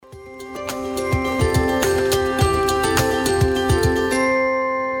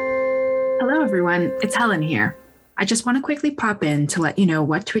everyone, it's Helen here. I just want to quickly pop in to let you know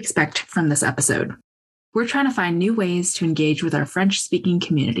what to expect from this episode. We're trying to find new ways to engage with our French-speaking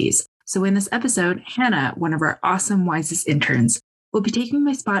communities. So in this episode, Hannah, one of our awesome Wisest interns, will be taking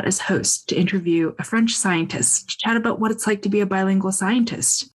my spot as host to interview a French scientist to chat about what it's like to be a bilingual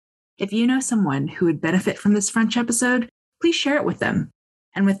scientist. If you know someone who would benefit from this French episode, please share it with them.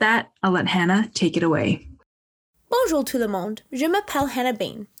 And with that, I'll let Hannah take it away. Bonjour tout le monde, je m'appelle Hannah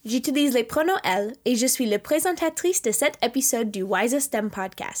Bain. J'utilise les pronoms elle et je suis la présentatrice de cet épisode du Wisest STEM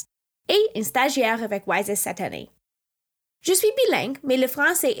podcast et une stagiaire avec Wisest cette année. Je suis bilingue, mais le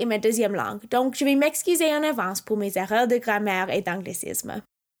français est ma deuxième langue, donc je vais m'excuser en avance pour mes erreurs de grammaire et d'anglicisme.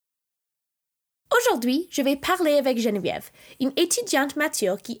 Aujourd'hui, je vais parler avec Geneviève, une étudiante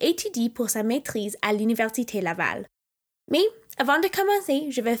mature qui étudie pour sa maîtrise à l'Université Laval. Mais avant de commencer,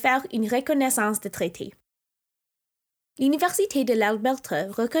 je vais faire une reconnaissance de traité. L'Université de l'Alberta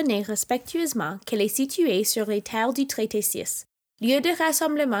reconnaît respectueusement qu'elle est située sur les terres du Traité 6, lieu de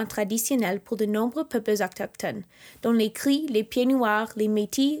rassemblement traditionnel pour de nombreux peuples autochtones, dont les Cris, les Pieds-Noirs, les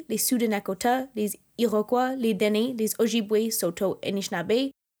Métis, les Sioux-de-Nakota, les Iroquois, les Dene, les Ojibwe, Saulteaux,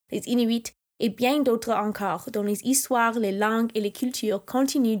 Anishinaabe, les Inuits et bien d'autres encore dont les histoires, les langues et les cultures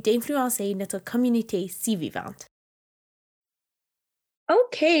continuent d'influencer notre communauté si vivante.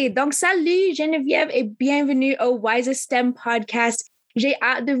 OK, donc salut Geneviève et bienvenue au Wisest STEM podcast. J'ai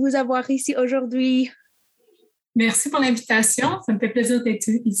hâte de vous avoir ici aujourd'hui. Merci pour l'invitation. Ça me fait plaisir d'être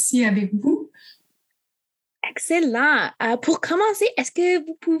ici avec vous. Excellent. Pour commencer, est-ce que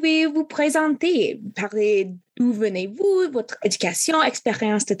vous pouvez vous présenter, parler d'où venez-vous, votre éducation,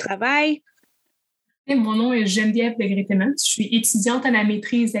 expérience de travail? Et mon nom est Geneviève Legretemans. Je suis étudiante à la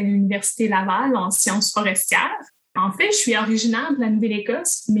maîtrise à l'Université Laval en sciences forestières. En fait, je suis originaire de la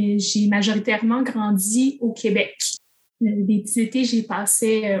Nouvelle-Écosse, mais j'ai majoritairement grandi au Québec. Les petits étés, j'ai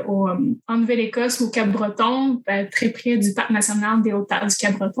passé en Nouvelle-Écosse, au Cap-Breton, très près du Parc national des Hautes-Terres du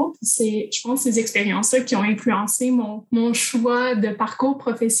Cap-Breton. C'est, je pense, ces expériences-là qui ont influencé mon choix de parcours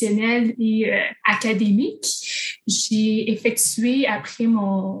professionnel et académique. J'ai effectué, après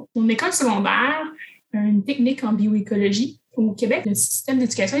mon école secondaire, une technique en bioécologie. Au Québec, le système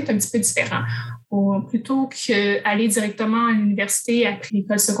d'éducation est un petit peu différent. Plutôt qu'aller directement à l'université après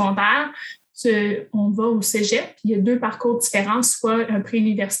l'école secondaire, on va au cégep. Il y a deux parcours différents, soit un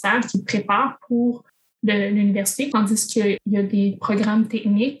pré-universitaire qui te prépare pour l'université, tandis qu'il y a des programmes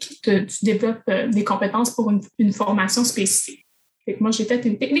techniques, tu développes des compétences pour une formation spécifique. Fait que moi, j'ai fait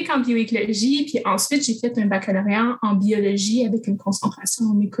une technique en bioécologie, puis ensuite, j'ai fait un baccalauréat en biologie avec une concentration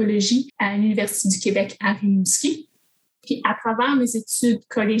en écologie à l'Université du Québec à Rimouski. Puis à travers mes études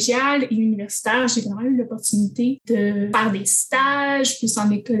collégiales et universitaires, j'ai vraiment eu l'opportunité de faire des stages, plus en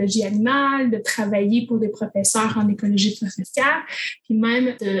écologie animale, de travailler pour des professeurs en écologie forestière, puis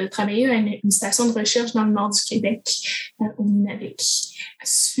même de travailler à une station de recherche dans le nord du Québec, au Nunavik.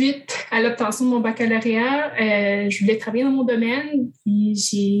 Suite à l'obtention de mon baccalauréat, je voulais travailler dans mon domaine, puis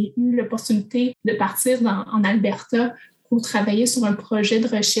j'ai eu l'opportunité de partir en Alberta pour travailler sur un projet de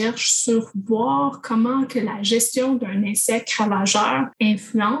recherche sur voir comment que la gestion d'un insecte ravageur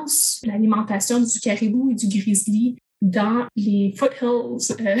influence l'alimentation du caribou et du grizzly dans les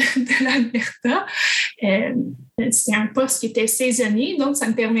foothills de l'Alberta. C'est un poste qui était saisonnier, donc ça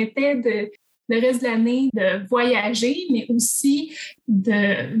me permettait le reste de l'année de voyager, mais aussi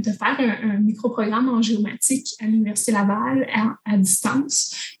de faire un micro-programme en géomatique à l'Université Laval à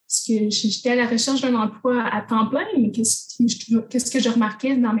distance. Parce que j'étais à la recherche d'un emploi à temps plein, mais qu'est-ce que je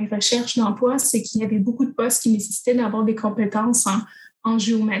remarquais dans mes recherches d'emploi, c'est qu'il y avait beaucoup de postes qui nécessitaient d'avoir des compétences en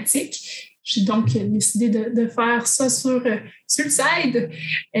géomatique. J'ai donc décidé de faire ça sur le side.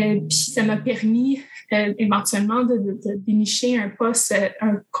 Puis ça m'a permis éventuellement de dénicher un poste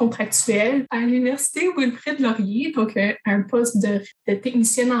contractuel à l'Université Wilfrid-Laurier, donc un poste de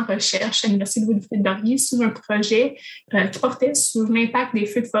technicienne en recherche à l'Université Wilfrid-Laurier sur un projet qui portait sur l'impact des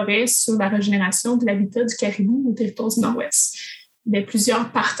feux de forêt sur la régénération de l'habitat du caribou au territoire du Nord-Ouest. Il y avait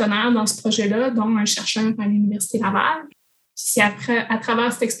plusieurs partenaires dans ce projet-là, dont un chercheur à l'Université Laval. C'est à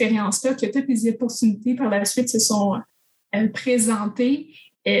travers cette expérience-là que toutes les opportunités par la suite se sont présentées.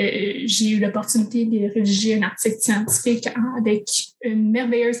 J'ai eu l'opportunité de rédiger un article scientifique avec une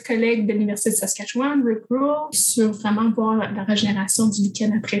merveilleuse collègue de l'Université de Saskatchewan, Rick Rule, sur vraiment voir la régénération du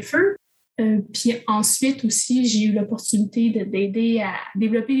lichen après feu. Puis ensuite aussi, j'ai eu l'opportunité d'aider à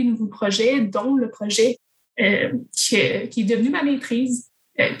développer des nouveaux projets, dont le projet qui est devenu ma maîtrise.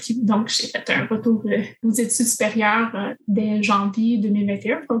 Donc, j'ai fait un retour aux études supérieures dès janvier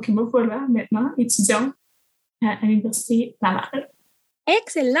 2021. Donc, me voilà maintenant étudiante à l'Université Laval.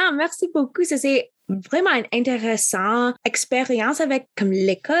 Excellent, merci beaucoup. Ça, c'est vraiment une intéressante expérience avec comme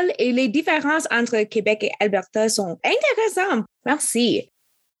l'école et les différences entre Québec et Alberta sont intéressantes. Merci.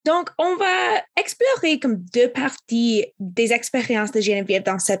 Donc, on va explorer comme deux parties des expériences de Geneviève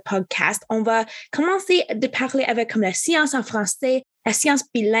dans ce podcast. On va commencer de parler avec comme la science en français, la science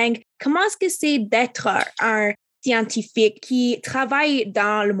bilingue. Comment est-ce que c'est d'être un scientifique qui travaille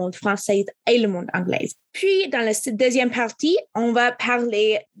dans le monde français et le monde anglais? Puis, dans la deuxième partie, on va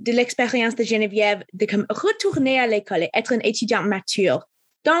parler de l'expérience de Geneviève de comme retourner à l'école et être une étudiante mature.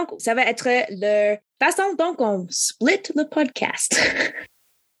 Donc, ça va être la façon dont on split le podcast.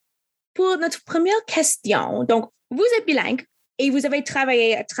 Pour notre première question, donc, vous êtes bilingue et vous avez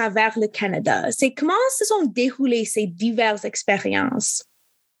travaillé à travers le Canada. C'est comment se sont déroulées ces diverses expériences?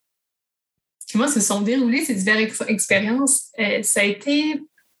 Comment se sont déroulées ces diverses expériences? Ça a été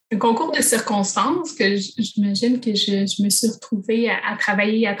un concours de circonstances que j'imagine que je me suis retrouvée à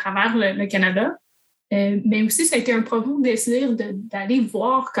travailler à travers le Canada. Mais aussi, ça a été un profond désir d'aller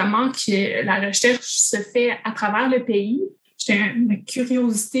voir comment que la recherche se fait à travers le pays. J'ai une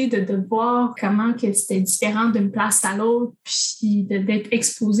curiosité de voir comment que c'était différent d'une place à l'autre, puis d'être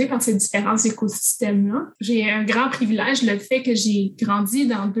exposée par ces différents écosystèmes-là. J'ai un grand privilège, le fait que j'ai grandi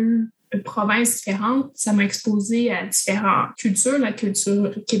dans deux provinces différentes. Ça m'a exposée à différentes cultures, la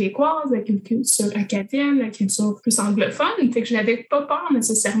culture québécoise, la culture acadienne, la culture plus anglophone. Fait que je n'avais pas peur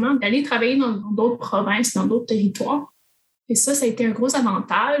nécessairement d'aller travailler dans d'autres provinces, dans d'autres territoires. Et ça a été un gros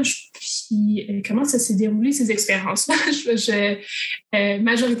avantage. Puis, comment ça s'est déroulé, ces expériences-là?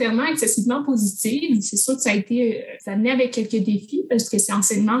 Majoritairement, excessivement positive. C'est sûr que ça venait avec quelques défis parce que c'est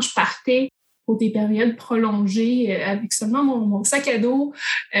enseignement, je partais pour des périodes prolongées avec seulement mon sac à dos.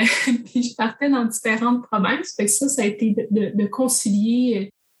 Puis, je partais dans différentes provinces. Fait que ça a été de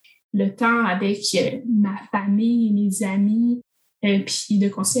concilier le temps avec ma famille, mes amis, puis de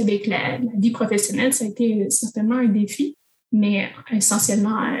concilier avec la vie professionnelle. Ça a été certainement un défi. Mais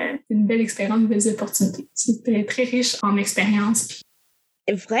essentiellement, une belle expérience, de belles opportunités. C'était très riche en expérience.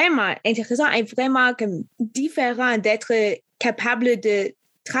 Vraiment intéressant et vraiment comme différent d'être capable de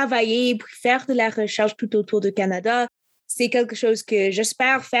travailler pour faire de la recherche tout autour du Canada. C'est quelque chose que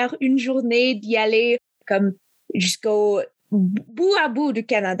j'espère faire une journée, d'y aller comme jusqu'au bout à bout du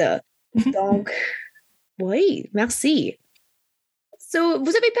Canada. Donc, oui, merci. So, vous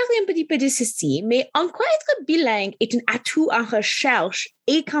avez parlé un petit peu de ceci, mais en quoi être bilingue est un atout en recherche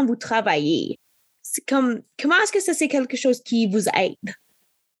et quand vous travaillez? Comment est-ce que ça, c'est quelque chose qui vous aide?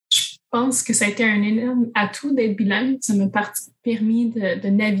 Je pense que ça a été un énorme atout d'être bilingue. Ça m'a permis de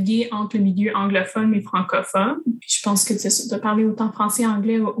naviguer entre le milieu anglophone et francophone. Puis je pense que de parler autant français et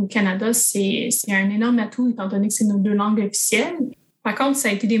anglais au Canada, c'est un énorme atout étant donné que c'est nos deux langues officielles. Par contre, ça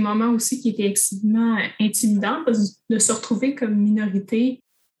a été des moments aussi qui étaient excessivement intimidants de se retrouver comme minorité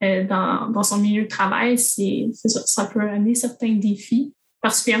dans son milieu de travail. Ça peut amener certains défis,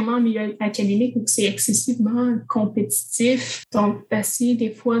 particulièrement au milieu académique où c'est excessivement compétitif. Donc, d'essayer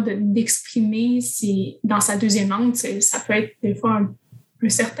des fois d'exprimer dans sa deuxième langue, ça peut être des fois un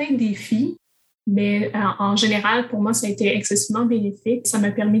certain défi. Mais en général, pour moi, ça a été excessivement bénéfique. Ça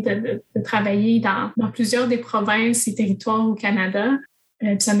m'a permis de travailler dans plusieurs des provinces et territoires au Canada.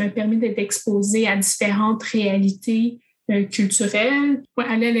 Ça m'a permis d'être exposée à différentes réalités culturelles,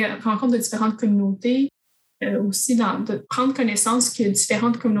 aller à la rencontre de différentes communautés, aussi de prendre connaissance qu'il y a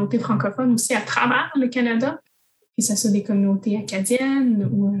différentes communautés francophones aussi à travers le Canada, que ce soit des communautés acadiennes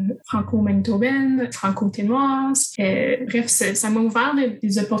ou franco-manitobaines, franco-ténoises. Bref, ça m'a ouvert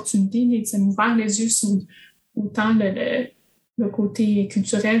des opportunités, ça m'a ouvert les yeux sur autant le côté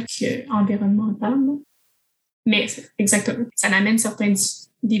culturel qu'environnemental. Mais exactement, ça amène certains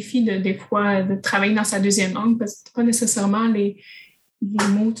défis des fois de travailler dans sa deuxième langue parce que pas nécessairement les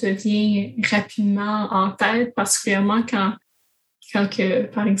mots te viennent rapidement en tête, particulièrement quand que,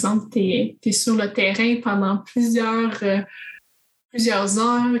 par exemple, tu es sur le terrain pendant plusieurs heures,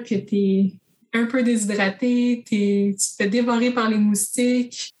 que tu es un peu déshydraté, tu te fais dévorer par les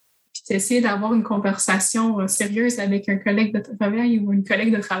moustiques, puis tu essaies d'avoir une conversation sérieuse avec un collègue de travail ou une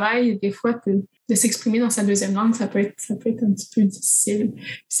collègue de travail. Des fois, de s'exprimer dans sa deuxième langue, ça peut être un petit peu difficile.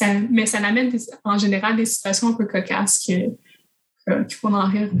 Mais ça amène en général des situations un peu cocasses qu'il faut en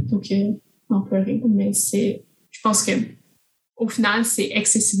rire plutôt qu'en pleurer. Mais je pense que au final, c'est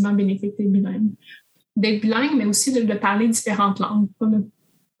excessivement bénéfique d'être bilingue. D'être bilingue, mais aussi de parler différentes langues.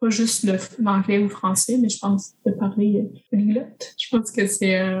 Pas juste l'anglais ou le français, mais je pense de parler polyglotte. Je pense que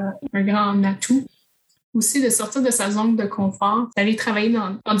c'est un grand atout. Aussi, de sortir de sa zone de confort, d'aller travailler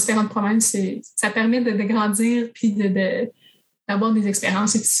dans différentes provinces, ça permet de grandir puis d'avoir des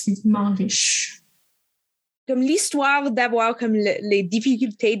expériences excessivement riches. comme l'histoire d'avoir comme les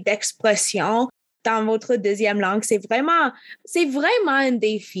difficultés d'expression dans votre deuxième langue, c'est vraiment un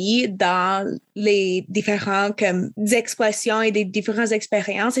défi dans les différentes comme expressions et des différentes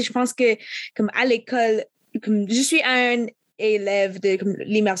expériences. Et je pense que comme à l'école, comme je suis un élève de comme,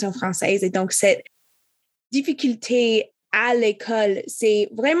 l'immersion française, et donc cette difficulté à l'école, c'est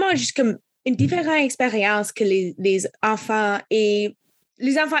vraiment juste comme une différente expérience que les enfants et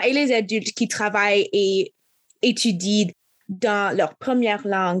les adultes qui travaillent et étudient dans leur première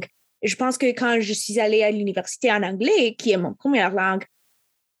langue. Je pense que quand je suis allée à l'université en anglais, qui est mon première langue,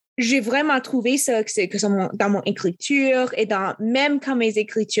 j'ai vraiment trouvé ça dans mon écriture et même quand mes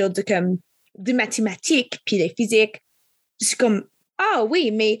écritures de mathématiques puis de physique, c'est comme, ah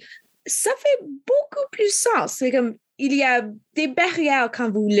oui, mais ça fait beaucoup plus sens. C'est comme, il y a des barrières quand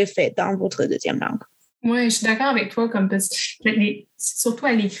vous le faites dans votre deuxième langue. Oui, je suis d'accord avec toi. Surtout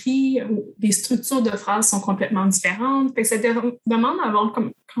à l'écrit, les structures de phrases sont complètement différentes. Fait que ça demande d'avoir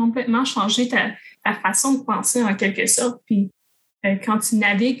complètement changé ta façon de penser en quelque sorte. Puis quand tu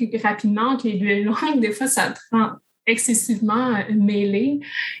navigues rapidement entre les deux langues, des fois, ça te rend excessivement mêlé.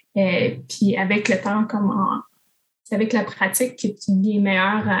 Puis avec le temps, c'est avec la pratique que tu deviens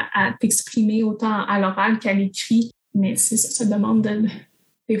meilleur à t'exprimer autant à l'oral qu'à l'écrit. Mais ça demande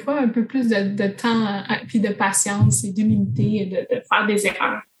des fois un peu plus de temps puis de patience et d'humilité et de faire des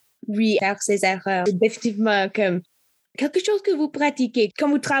erreurs. Oui, faire ces erreurs, c'est définitivement comme quelque chose que vous pratiquez quand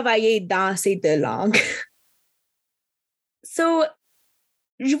vous travaillez dans ces deux langues. So,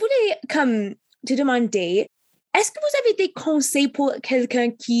 je voulais comme te demander, est-ce que vous avez des conseils pour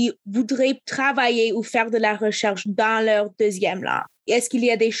quelqu'un qui voudrait travailler ou faire de la recherche dans leur deuxième langue? Est-ce qu'il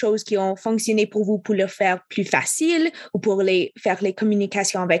y a des choses qui ont fonctionné pour vous pour le faire plus facile ou pour faire les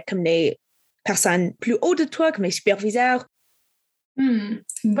communications avec comme les personnes plus hautes de toi, comme les superviseurs? Une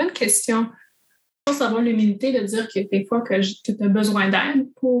bonne question. Je pense avoir l'humilité de dire que des fois que tu as besoin d'aide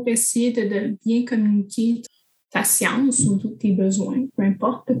pour essayer de bien communiquer ta science ou tes besoins, peu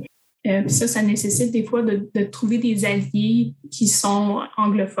importe. Puis ça nécessite des fois de trouver des alliés qui sont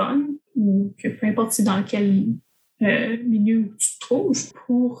anglophones ou que peu importe c'est dans quel milieu où tu te trouves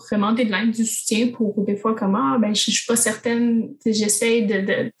pour demander de l'aide, du soutien pour des fois comment je suis pas certaine, j'essaie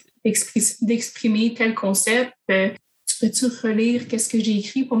d'exprimer tel concept. Tu peux-tu relire qu'est-ce que j'ai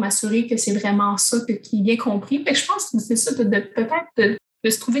écrit pour m'assurer que c'est vraiment ça qui est bien compris? Fait que je pense que c'est ça, peut-être de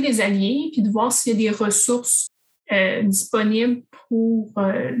se trouver des alliés puis de voir s'il y a des ressources disponibles pour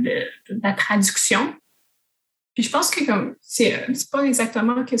la traduction. Puis je pense que c'est pas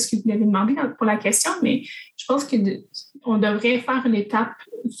exactement ce que vous m'avez demandé pour la question, mais je pense qu'on devrait faire une étape,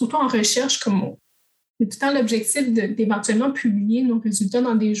 surtout en recherche, comme c'est tout le temps l'objectif d'éventuellement publier nos résultats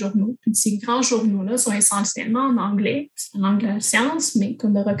dans des journaux. Puis ces grands journaux-là sont essentiellement en anglais, c'est en langue de la science, mais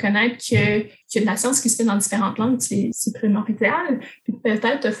comme de reconnaître qu'il y a de la science qui se fait dans différentes langues, c'est primordial. Puis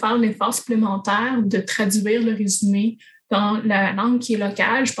peut-être de faire l'effort supplémentaire de traduire le résumé dans la langue qui est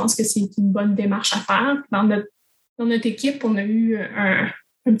locale. Je pense que c'est une bonne démarche à faire. Dans notre équipe, on a eu un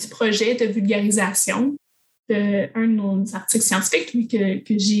petit projet de vulgarisation d'un de nos articles scientifiques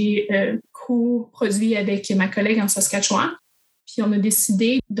que j'ai co-produit avec ma collègue en Saskatchewan. Puis on a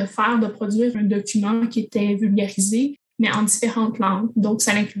décidé de produire un document qui était vulgarisé, mais en différentes langues. Donc,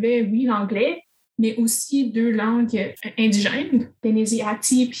 ça incluait, oui, l'anglais, mais aussi 2 langues indigènes, le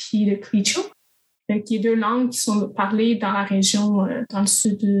Nésiati puis le Quichua, qui est 2 langues qui sont parlées dans la région, dans le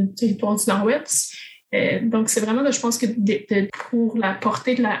sud du territoire du Nord-Ouest. Donc, c'est vraiment, je pense que pour la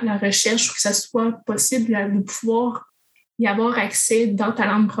portée de la recherche, que ça soit possible de pouvoir y avoir accès dans ta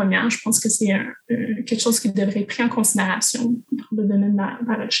langue première, je pense que c'est quelque chose qui devrait être pris en considération dans le domaine de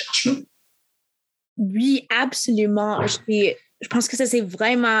la recherche. Là. Oui, absolument. Je pense que ça, c'est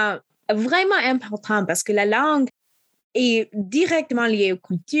vraiment, vraiment important parce que la langue est directement liée aux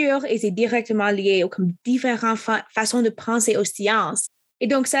cultures et c'est directement lié aux différentes façons de penser aux sciences. Et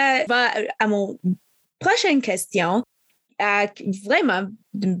donc, ça va à mon prochaine question, vraiment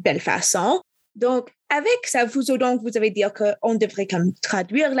d'une belle façon. Donc, avec ça, vous avez dit qu'on devrait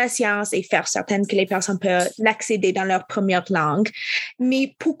traduire la science et faire certaine que les personnes peuvent l'accéder dans leur première langue.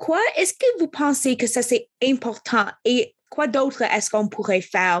 Mais pourquoi est-ce que vous pensez que ça, c'est important? Et quoi d'autre est-ce qu'on pourrait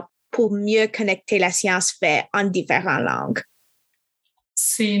faire pour mieux connecter la science faite en différentes langues?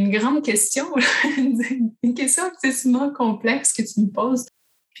 C'est une grande question, une question excessivement complexe que tu me poses.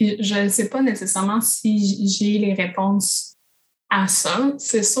 Puis je ne sais pas nécessairement si j'ai les réponses à ça.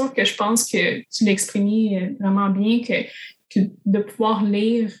 C'est sûr que je pense que tu l'exprimais vraiment bien, que de pouvoir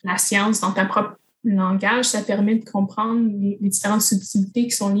lire la science dans ta propre langage, ça permet de comprendre les différentes subtilités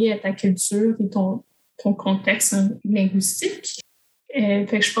qui sont liées à ta culture et ton contexte linguistique.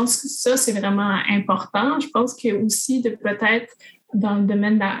 Fait que je pense que ça, c'est vraiment important. Je pense que aussi de peut-être dans le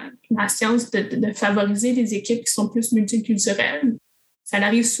domaine de la science, de favoriser des équipes qui sont plus multiculturelles. Ça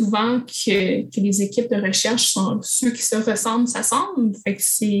arrive souvent que les équipes de recherche sont ceux qui se ressemblent, s'assemblent. Fait que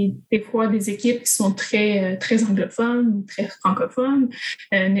c'est des fois des équipes qui sont très anglophones ou très francophones.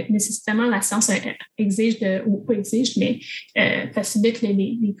 Nécessairement, la science exige, ou pas exige, mais facilite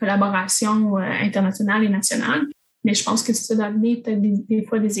les collaborations internationales et nationales. Mais je pense que ça d'amener peut-être des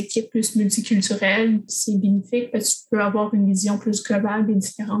fois des équipes plus multiculturelles, c'est bénéfique parce que tu peux avoir une vision plus globale et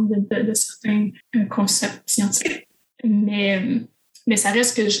différente de certains concepts scientifiques. Mais ça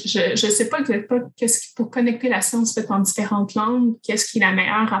reste que je sais pas qu'est-ce qui, pour connecter la science faite en différentes langues, qu'est-ce qui est la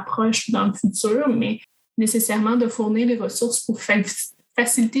meilleure approche dans le futur, mais nécessairement de fournir les ressources pour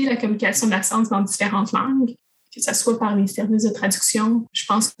faciliter la communication de la science dans différentes langues, que ce soit par les services de traduction. Je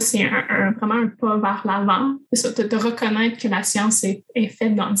pense que c'est vraiment un pas vers l'avant, de reconnaître que la science est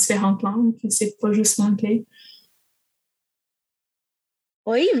faite dans différentes langues, que c'est pas juste l'anglais.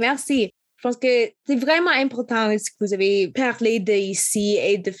 Oui, merci. Je pense que c'est vraiment important ce que vous avez parlé d'ici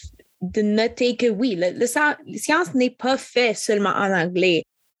et de noter que oui, la science n'est pas faite seulement en anglais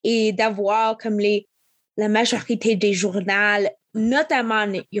et d'avoir comme la majorité des journaux, notamment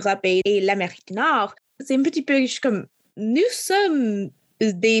en Europe et l'Amérique du Nord, c'est un petit peu comme nous sommes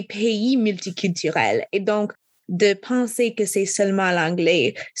des pays multiculturels et donc de penser que c'est seulement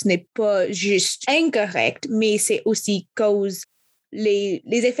l'anglais, ce n'est pas juste incorrect, mais c'est aussi cause les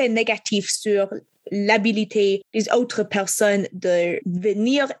effets négatifs sur l'habilité des autres personnes de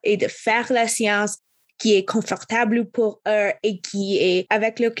venir et de faire la science qui est confortable pour eux et qui est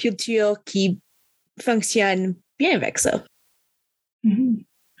avec leur culture qui fonctionne bien avec ça. Mm-hmm.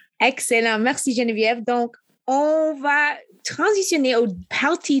 Excellent. Merci Geneviève. Donc, on va transitionner aux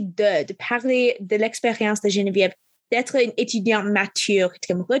parties 2, de parler de l'expérience de Geneviève, d'être une étudiante mature,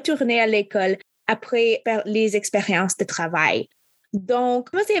 comme retourner à l'école après les expériences de travail. Donc,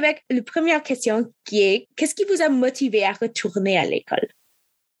 commencez avec la première question qui est, qu'est-ce qui vous a motivé à retourner à l'école?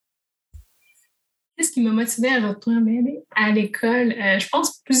 Qu'est-ce qui m'a motivé à retourner à l'école? Je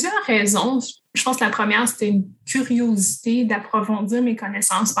pense plusieurs raisons. Je pense que la première, c'était une curiosité d'approfondir mes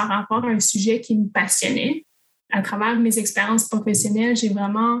connaissances par rapport à un sujet qui me passionnait. À travers mes expériences professionnelles, j'ai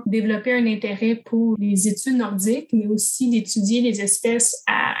vraiment développé un intérêt pour les études nordiques, mais aussi d'étudier les espèces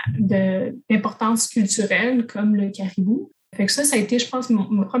d'importance culturelle comme le caribou. Fait que ça a été, je pense,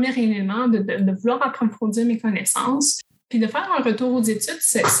 mon premier élément de vouloir approfondir mes connaissances. Puis de faire un retour aux études,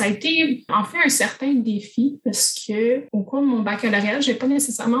 ça a été en fait un certain défi parce que au cours de mon baccalauréat, je n'ai pas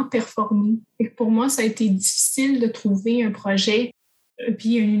nécessairement performé. Et pour moi, ça a été difficile de trouver un projet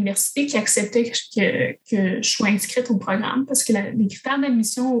puis une université qui acceptait que je sois inscrite au programme parce que les critères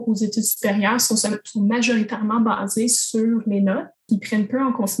d'admission aux études supérieures sont majoritairement basés sur les notes qui prennent peu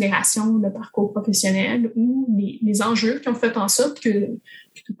en considération le parcours professionnel ou les enjeux qui ont fait en sorte que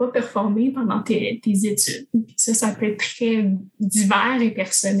tu ne peux pas performer pendant tes études. Puis ça peut être très divers et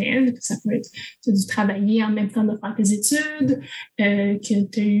personnel. Ça peut être tu as dû travailler en même temps de faire tes études, que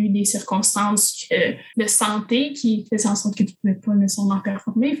tu as eu des circonstances de santé qui faisaient en sorte que tu ne pouvais pas nécessairement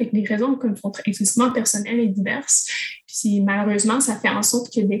performer. Fait que les raisons sont excessivement personnelles et diverses. Puis malheureusement, ça fait en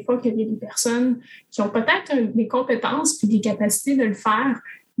sorte que des fois, qu'il y a des personnes qui ont peut-être des compétences puis des capacités de le faire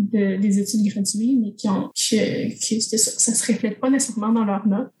des études graduées, mais ça se reflète pas nécessairement dans leurs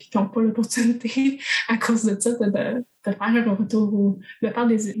notes puis qui n'ont pas l'opportunité à cause de ça de faire un retour de faire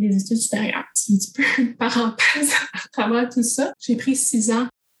des études supérieures. C'est un petit peu une parenthèse à travers tout ça. J'ai pris 6 ans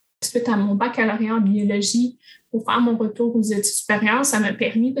suite à mon baccalauréat en biologie pour faire mon retour aux études supérieures. Ça m'a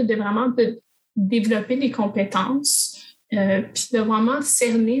permis de vraiment développer des compétences puis de vraiment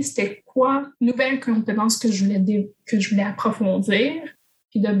cerner c'était quoi nouvelles compétences que je voulais approfondir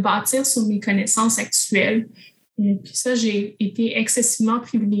puis de bâtir sur mes connaissances actuelles. Puis ça, j'ai été excessivement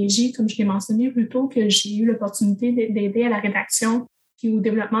privilégiée, comme je l'ai mentionné plus tôt, que j'ai eu l'opportunité d'aider à la rédaction puis au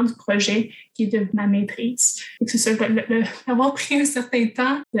développement du projet qui est de ma maîtrise. Et c'est ça, d'avoir pris un certain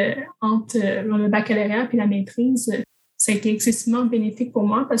temps entre le baccalauréat puis la maîtrise, ça a été excessivement bénéfique pour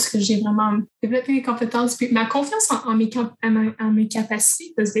moi parce que j'ai vraiment développé mes compétences puis ma confiance en mes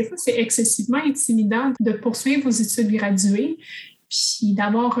capacités, parce que des fois, c'est excessivement intimidant de poursuivre vos études graduées puis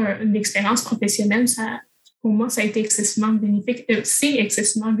d'avoir l'expérience professionnelle. Pour moi, ça a été excessivement bénéfique. C'est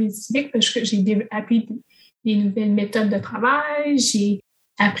excessivement bénéfique parce que j'ai appris des nouvelles méthodes de travail, j'ai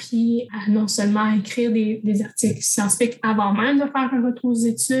appris à non seulement écrire des articles scientifiques avant même de faire un retour aux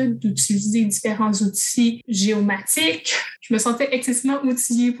études, d'utiliser différents outils géomatiques. Je me sentais excessivement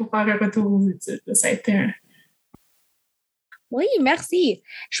outillée pour faire un retour aux études. Ça a été Oui, merci.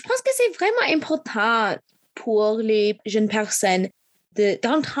 Je pense que c'est vraiment important pour les jeunes personnes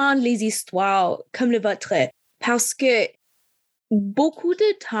d'entendre les histoires comme le vôtre parce que beaucoup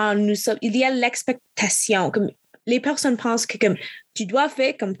de temps, il y a l'expectation, comme les personnes pensent que comme tu dois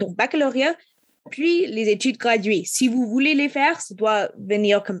faire comme ton baccalauréat, puis les études graduées. Si vous voulez les faire, ça doit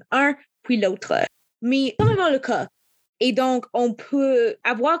venir comme un, puis l'autre. Mais c'est pas vraiment le cas. Et donc, on peut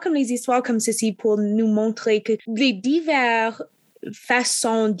avoir comme les histoires comme ceci pour nous montrer que les diverses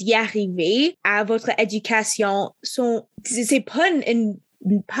façons d'y arriver à votre éducation c'est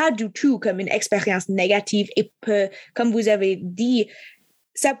pas du tout comme une expérience négative et comme vous avez dit,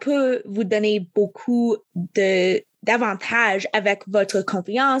 ça peut vous donner beaucoup d'avantages avec votre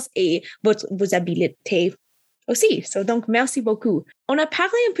confiance et vos habiletés aussi. Donc, merci beaucoup. On a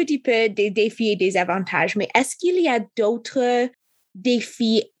parlé un petit peu des défis et des avantages, mais est-ce qu'il y a d'autres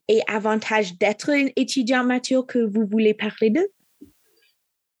défis et avantages d'être un étudiant mature que vous voulez parler d'eux?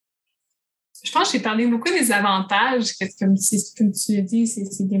 Je pense que j'ai parlé beaucoup des avantages, comme tu l'as dit, ça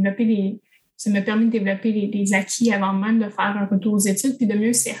m'a permis de développer les acquis avant même de faire un retour aux études, puis de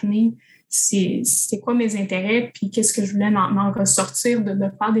mieux cerner c'est quoi mes intérêts, puis qu'est-ce que je voulais en ressortir de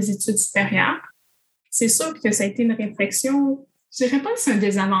faire des études supérieures. C'est sûr que ça a été une réflexion, je dirais pas que c'est un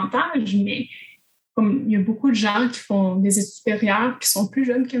désavantage, mais comme il y a beaucoup de gens qui font des études supérieures qui sont plus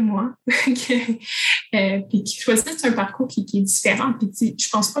jeunes que moi, puis qui choisissent un parcours qui est différent. Puis je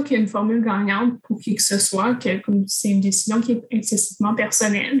pense pas qu'il y a une formule gagnante pour qui que ce soit, comme c'est une décision qui est excessivement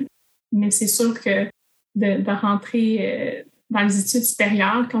personnelle. Mais c'est sûr que de rentrer dans les études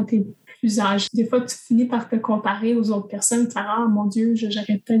supérieures quand tu es plus âgé, des fois tu finis par te comparer aux autres personnes, tu fais « Ah, mon Dieu,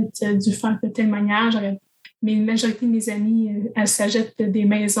 j'aurais peut-être dû faire de telle manière, mais la majorité de mes amis, elles s'achètent des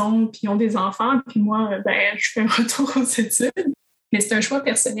maisons puis ont des enfants, puis moi, je fais un retour aux études. » Mais c'est un choix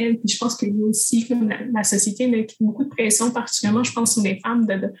personnel. Puis je pense qu'il y a aussi comme la société met beaucoup de pression, particulièrement, je pense, sur les femmes,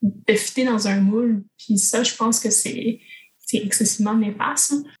 de fitter dans un moule. Puis ça, je pense que c'est excessivement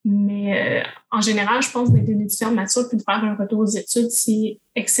néfaste. Mais en général, je pense d'être une étudiante mature puis de faire un retour aux études, c'est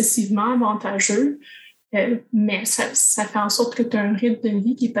excessivement avantageux. Mais ça fait en sorte que tu as un rythme de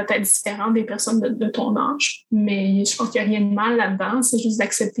vie qui est peut-être différent des personnes de ton âge. Mais je pense qu'il n'y a rien de mal là-dedans. C'est juste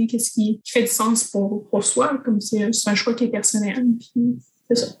d'accepter ce qui fait du sens pour soi, comme c'est un choix qui est personnel. Puis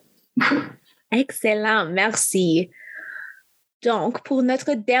c'est ça. Excellent, merci. Donc, pour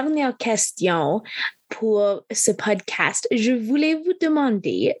notre dernière question pour ce podcast, je voulais vous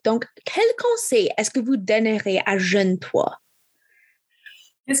demander, donc, quel conseil est-ce que vous donnerez à jeune toi?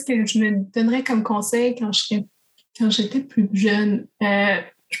 Qu'est-ce que je me donnerais comme conseil quand j'étais plus jeune?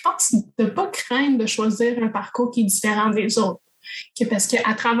 Je pense de ne pas craindre de choisir un parcours qui est différent des autres. Parce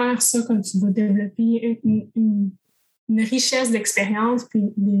qu'à travers ça, comme tu vas développer une richesse d'expérience puis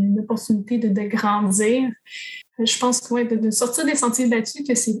une opportunité de grandir, je pense que de sortir des sentiers battus,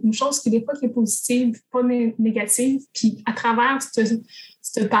 que c'est une chose qui des fois qui est positive, pas négative. Puis à travers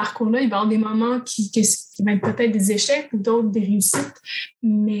ce parcours-là, il va y avoir des moments qui vont être peut-être des échecs ou d'autres des réussites,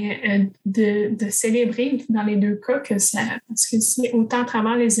 mais de célébrer dans les deux cas parce que c'est autant à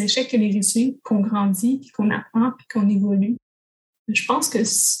travers les échecs que les réussites qu'on grandit, puis qu'on apprend, puis qu'on évolue. Je pense que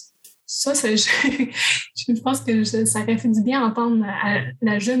je pense que ça aurait fait du bien entendre à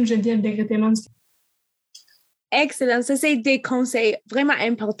la jeune Geneviève Desgretet-Mans. Excellent. Ça, c'est des conseils vraiment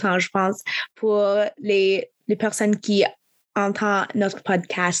importants, je pense, pour les personnes qui entendent notre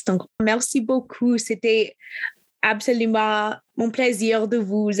podcast. Donc, merci beaucoup. C'était absolument mon plaisir de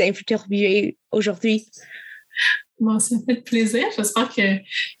vous interviewer aujourd'hui. Bon, ça fait plaisir. J'espère que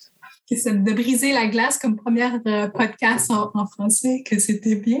c'est de briser la glace comme première podcast en français, que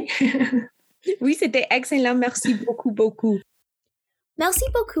c'était bien. Oui, c'était excellent. Merci beaucoup, beaucoup. Merci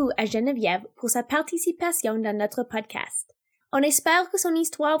beaucoup à Geneviève pour sa participation dans notre podcast. On espère que son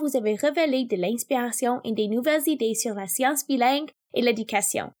histoire vous avait révélé de l'inspiration et des nouvelles idées sur la science bilingue et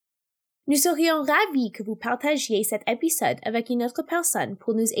l'éducation. Nous serions ravis que vous partagiez cet épisode avec une autre personne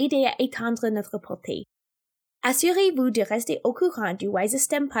pour nous aider à étendre notre portée. Assurez-vous de rester au courant du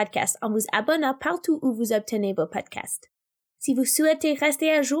WiseSTEM podcast en vous abonnant partout où vous obtenez vos podcasts. Si vous souhaitez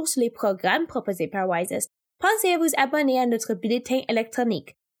rester à jour sur les programmes proposés par WiseST, pensez à vous abonner à notre bulletin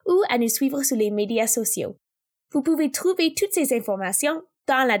électronique ou à nous suivre sur les médias sociaux. Vous pouvez trouver toutes ces informations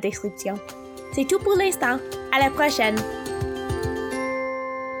dans la description. C'est tout pour l'instant. À la prochaine!